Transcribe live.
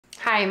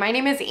Hi, my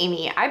name is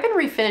Amy. I've been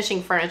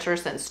refinishing furniture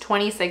since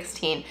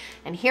 2016,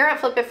 and here at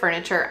Flip It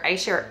Furniture, I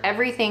share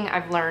everything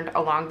I've learned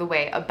along the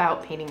way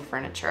about painting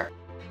furniture.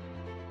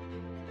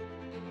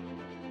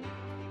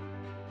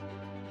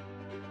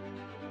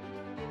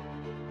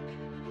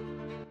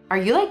 Are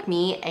you like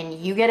me and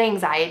you get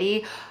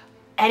anxiety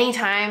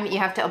anytime you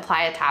have to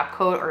apply a top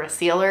coat or a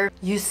sealer?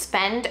 You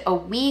spend a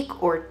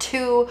week or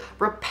two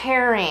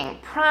repairing,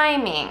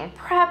 priming,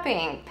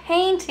 prepping,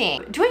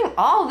 painting, doing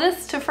all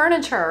this to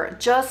furniture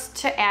just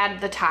to add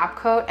the top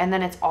coat, and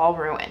then it's all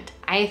ruined.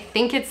 I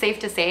think it's safe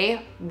to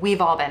say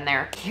we've all been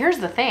there. Here's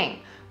the thing,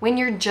 when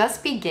you're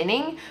just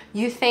beginning,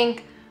 you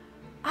think,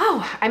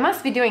 oh, I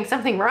must be doing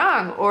something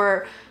wrong,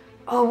 or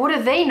oh, what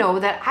do they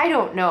know that I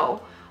don't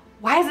know?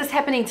 Why is this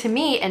happening to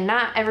me and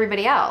not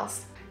everybody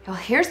else? Well,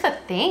 here's the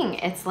thing,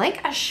 it's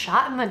like a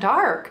shot in the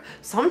dark.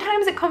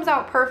 Sometimes it comes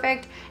out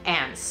perfect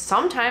and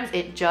sometimes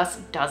it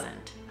just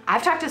doesn't.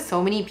 I've talked to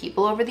so many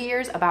people over the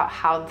years about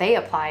how they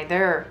apply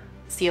their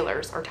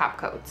sealers or top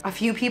coats. A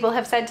few people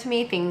have said to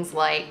me things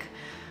like,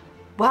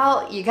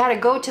 well, you gotta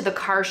go to the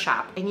car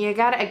shop and you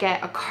gotta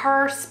get a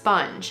car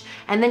sponge,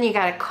 and then you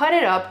gotta cut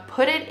it up,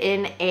 put it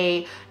in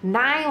a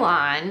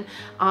nylon,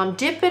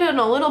 dip it in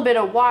a little bit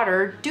of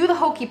water, do the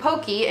hokey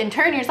pokey, and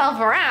turn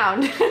yourself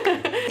around.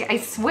 I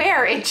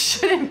swear it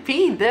shouldn't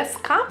be this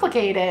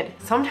complicated.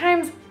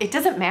 Sometimes it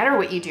doesn't matter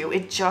what you do,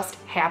 it just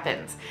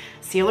happens.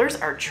 Sealers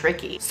are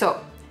tricky. So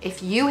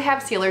if you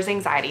have sealers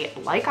anxiety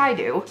like I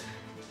do,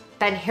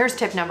 then here's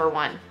tip number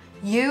one.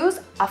 Use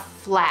a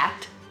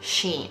flat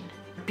sheen.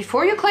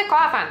 Before you click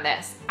off on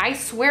this, I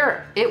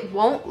swear it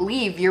won't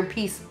leave your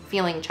piece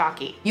feeling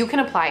chalky. You can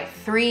apply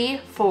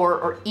 3, 4,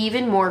 or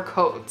even more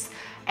coats,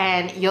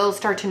 and you'll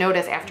start to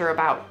notice after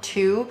about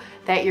 2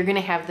 that you're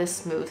gonna have this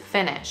smooth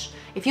finish.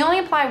 If you only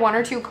apply 1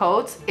 or 2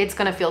 coats, it's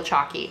gonna feel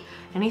chalky.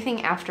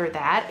 Anything after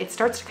that, it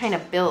starts to kind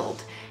of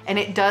build, and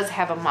it does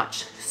have a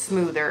much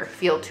smoother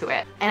feel to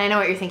it. And I know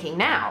what you're thinking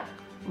now.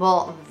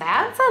 Well,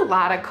 that's a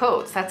lot of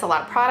coats. That's a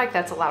lot of product,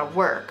 that's a lot of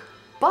work.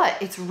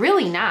 But it's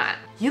really not.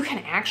 You can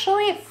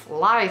actually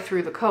fly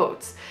through the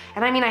coats.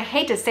 And I mean, I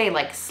hate to say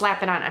like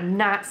slap it on. I'm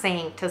not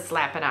saying to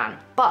slap it on,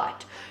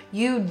 but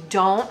you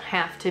don't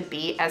have to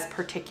be as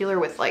particular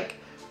with, like,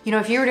 you know,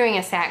 if you were doing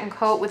a satin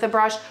coat with a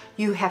brush,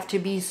 you have to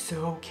be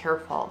so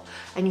careful.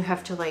 And you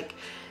have to, like,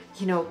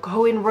 you know,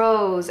 go in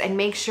rows and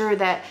make sure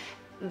that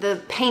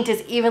the paint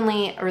is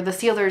evenly, or the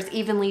sealer is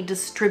evenly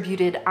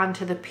distributed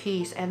onto the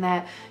piece, and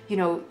that, you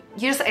know,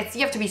 you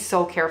have to be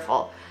so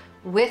careful.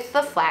 With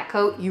the flat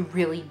coat, you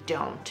really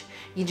don't.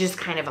 You just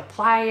kind of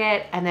apply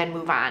it and then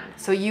move on.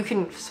 So you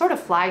can sort of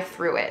fly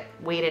through it,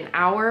 wait an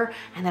hour,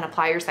 and then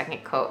apply your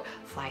second coat.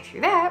 Fly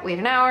through that, wait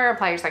an hour,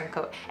 apply your second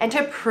coat. And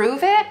to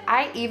prove it,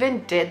 I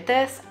even did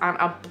this on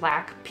a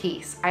black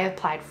piece. I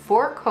applied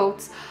 4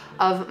 coats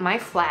of my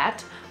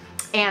flat,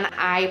 and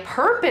I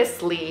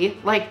purposely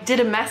like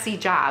did a messy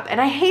job. And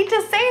I hate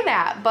to say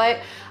that, but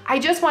I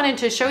just wanted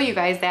to show you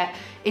guys that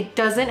it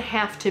doesn't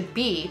have to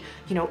be,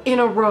 you know, in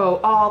a row,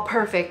 all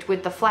perfect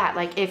with the flat.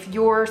 Like, if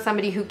you're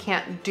somebody who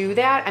can't do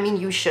that, I mean,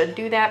 you should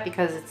do that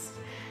because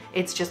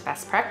it's just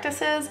best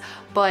practices.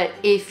 But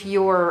if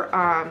you're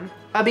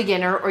a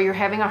beginner, or you're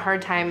having a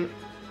hard time,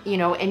 you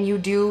know, and you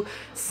do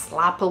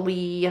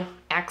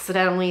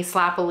accidentally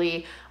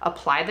sloppily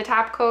apply the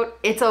top coat,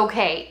 it's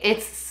okay.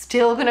 It's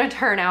still gonna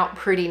turn out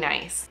pretty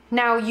nice.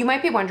 Now, you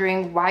might be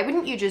wondering, why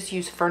wouldn't you just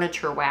use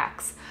furniture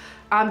wax?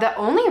 The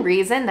only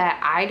reason that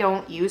I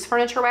don't use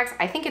furniture wax,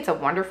 I think it's a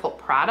wonderful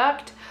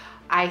product.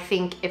 I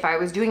think if I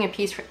was doing a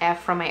piece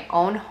from my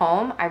own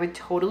home, I would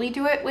totally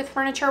do it with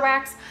furniture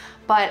wax,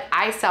 but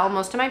I sell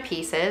most of my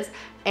pieces,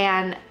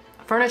 and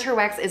furniture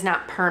wax is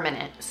not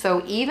permanent.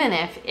 So even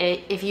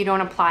if you don't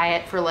apply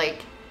it for,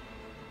 like,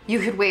 you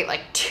could wait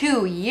like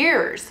 2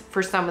 years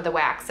for some of the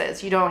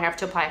waxes. You don't have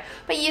to apply it,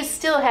 but you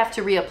still have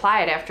to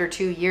reapply it after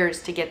 2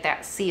 years to get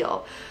that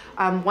seal.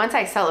 Once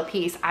I sell a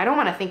piece, I don't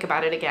want to think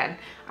about it again.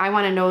 I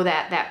want to know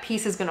that that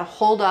piece is going to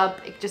hold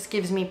up. It just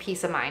gives me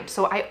peace of mind.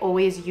 So I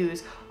always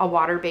use a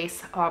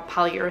water-based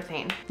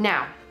polyurethane.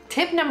 Now,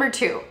 tip number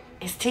 2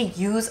 is to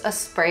use a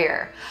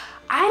sprayer.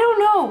 I don't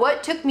know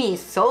what took me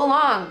so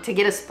long to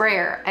get a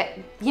sprayer.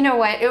 You know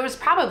what? It was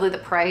probably the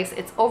price.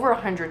 It's over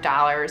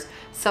 $100.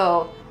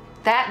 So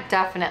that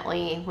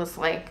definitely was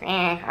like,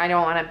 I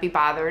don't want to be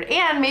bothered.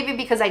 And maybe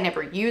because I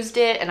never used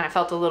it and I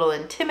felt a little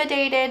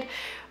intimidated.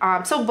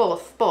 So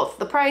both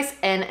the price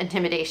and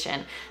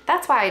intimidation.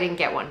 That's why I didn't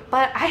get one.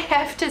 But I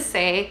have to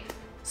say,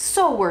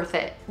 so worth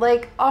it.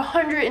 Like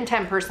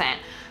 110%.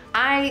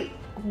 I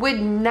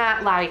would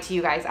not lie to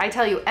you guys. I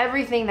tell you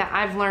everything that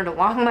I've learned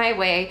along my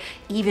way,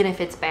 even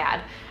if it's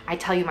bad. I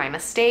tell you my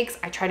mistakes.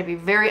 I try to be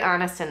very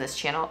honest in this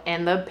channel,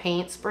 and the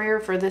paint sprayer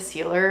for the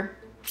sealer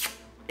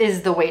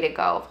is the way to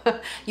go.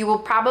 You will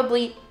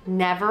probably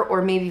never,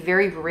 or maybe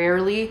very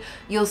rarely,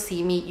 you'll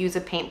see me use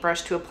a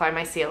paintbrush to apply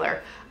my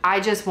sealer. I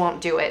just won't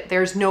do it.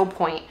 There's no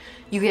point.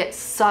 You get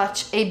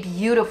such a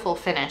beautiful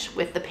finish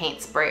with the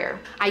paint sprayer.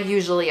 I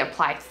usually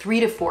apply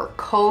 3 to 4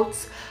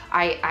 coats.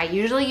 I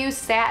usually use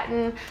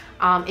satin.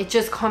 It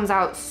just comes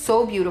out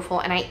so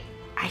beautiful, and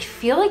I I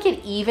feel like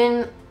it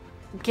even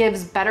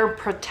gives better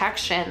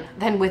protection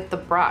than with the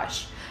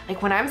brush.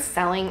 Like when I'm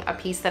selling a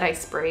piece that I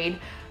sprayed,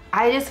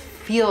 I just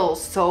feel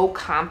so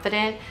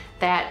confident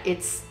that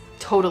it's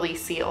totally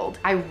sealed.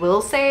 I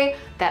will say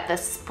that the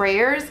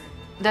sprayer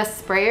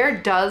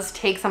does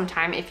take some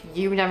time if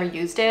you've never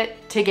used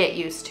it to get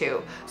used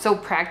to. So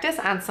practice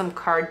on some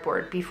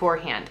cardboard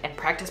beforehand and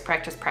practice,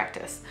 practice,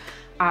 practice.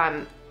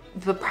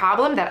 The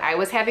problem that I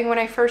was having when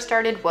I first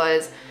started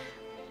was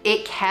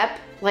it kept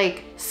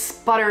like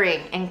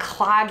sputtering and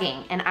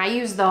clogging, and I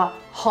use the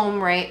Home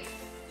Right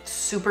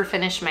Super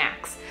Finish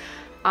Max.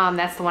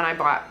 That's the one I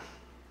bought.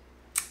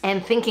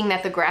 And thinking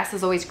that the grass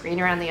is always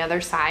greener on the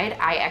other side,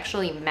 I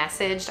actually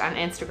messaged on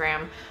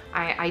Instagram.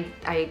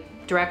 I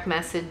direct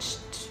messaged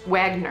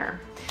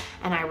Wagner,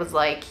 and I was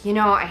like, you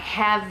know, I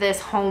have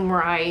this Home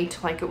Right,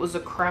 like it was a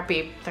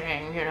crappy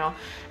thing, you know,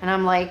 and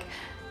I'm like,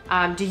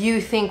 do you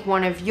think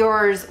one of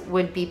yours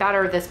would be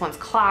better? This one's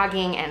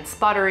clogging and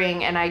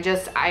sputtering, and I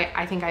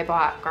think I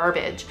bought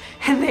garbage.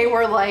 And they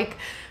were like,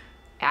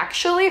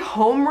 actually,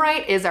 Home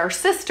Right is our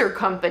sister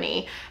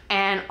company,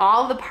 and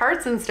all the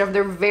parts and stuff,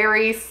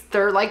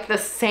 they're like the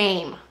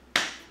same.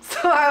 So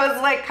I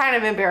was like kind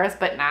of embarrassed,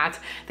 but not.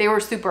 They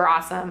were super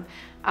awesome.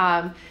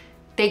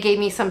 They gave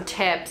me some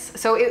tips.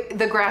 So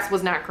the grass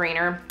was not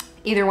greener.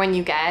 Either one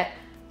you get,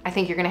 I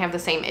think you're gonna have the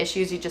same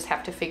issues. You just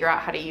have to figure out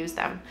how to use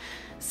them.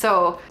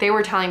 So they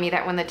were telling me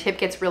that when the tip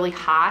gets really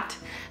hot,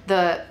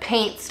 the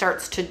paint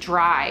starts to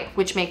dry,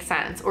 which makes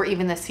sense, or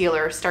even the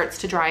sealer starts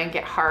to dry and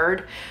get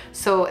hard.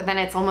 So then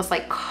it's almost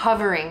like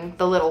covering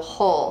the little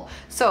hole.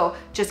 So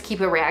just keep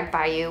a rag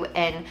by you,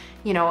 and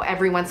you know,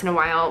 every once in a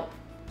while,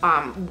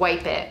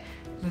 wipe it.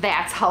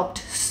 That's helped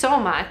so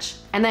much.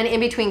 And then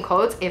in between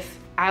coats, if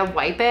I'll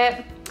wipe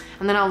it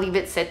and then I'll leave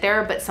it sit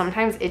there, but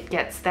sometimes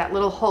that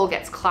little hole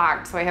gets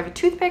clogged. So I have a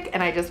toothpick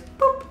and I just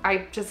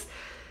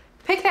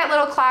pick that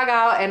little clog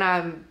out and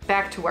I'm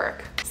back to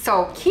work.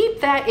 So keep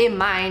that in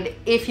mind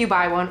if you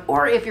buy one,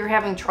 or if you're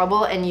having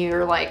trouble and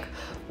you're like,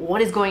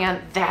 what is going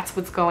on? That's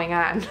what's going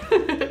on.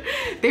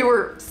 They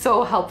were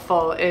so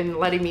helpful in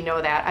letting me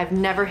know that. I've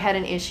never had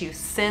an issue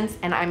since,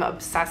 and I'm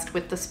obsessed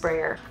with the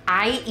sprayer.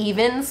 I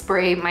even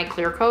spray my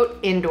clear coat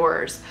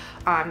indoors.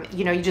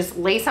 You know, you just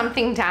lay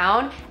something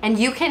down and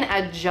you can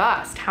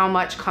adjust how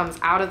much comes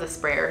out of the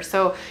sprayer.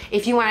 So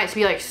if you want it to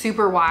be like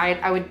super wide,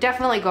 I would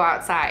definitely go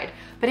outside.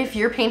 But if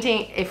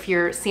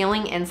you're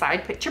sealing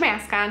inside, put your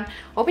mask on,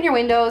 open your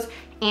windows,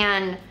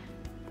 and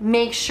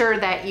make sure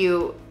that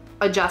you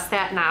adjust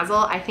that nozzle.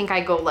 I think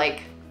I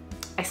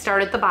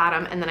start at the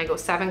bottom and then I go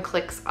 7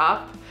 clicks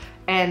up,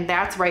 and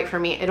that's right for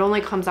me. It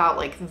only comes out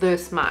like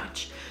this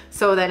much.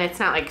 So then it's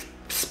not like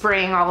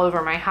spraying all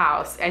over my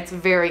house. It's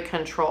very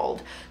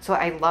controlled. So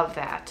I love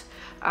that.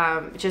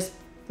 Just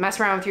mess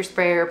around with your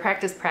sprayer,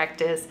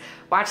 practice,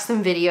 watch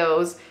some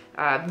videos.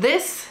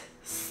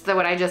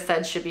 What I just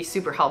said should be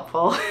super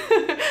helpful.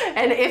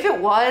 And if it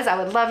was,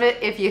 I would love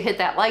it if you hit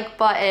that like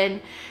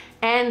button.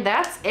 And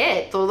that's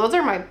it. So those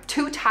are my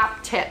 2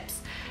 top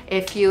tips.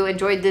 If you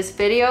enjoyed this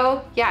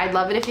video, yeah, I'd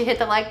love it if you hit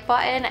the like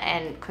button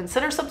and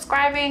consider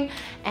subscribing,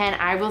 and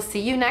I will see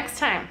you next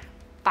time.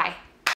 Bye.